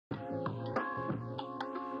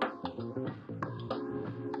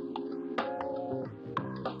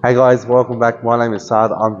Hey guys, welcome back. My name is Shad.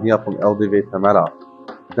 I'm here from LDV Parramatta.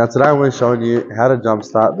 Now today I'm going to be showing you how to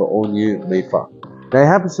jumpstart the all-new Mifa. Now it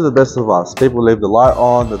happens to the best of us. People leave the light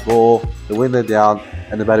on, the door, the window down,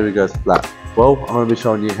 and the battery goes flat. Well, I'm going to be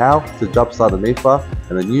showing you how to jumpstart the Mifa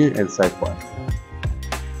in a new and safe way.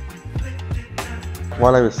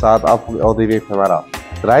 My name is Shad. I'm from LDV Parramatta.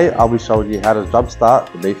 Today I'll be showing you how to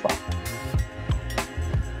jumpstart the Mifa.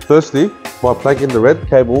 Firstly, by plugging the red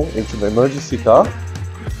cable into the emergency car.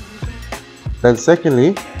 Then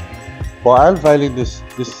secondly, by unveiling this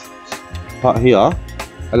part here,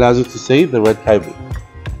 allows you to see the red cable.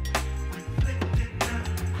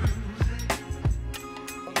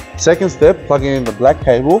 Second step, plugging in the black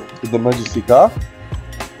cable to the emergency car,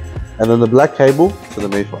 and then the black cable to the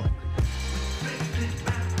Mifa.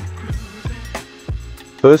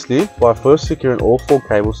 Firstly, by first securing all 4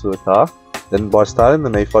 cables to the car, then by starting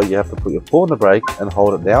the Mifa you have to put your foot on the brake and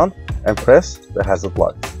hold it down and press the hazard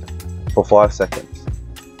lights for 5 seconds.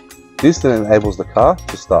 This then enables the car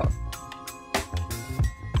to start.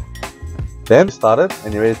 Then started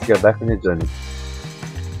and you're ready to go back on your journey.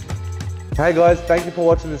 Hey guys, thank you for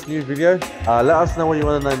watching this new video. Let us know what you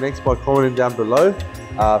want to know next by commenting down below.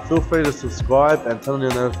 Feel free to subscribe and turn on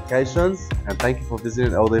your notifications, and thank you for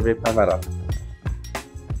visiting LDV Parramatta.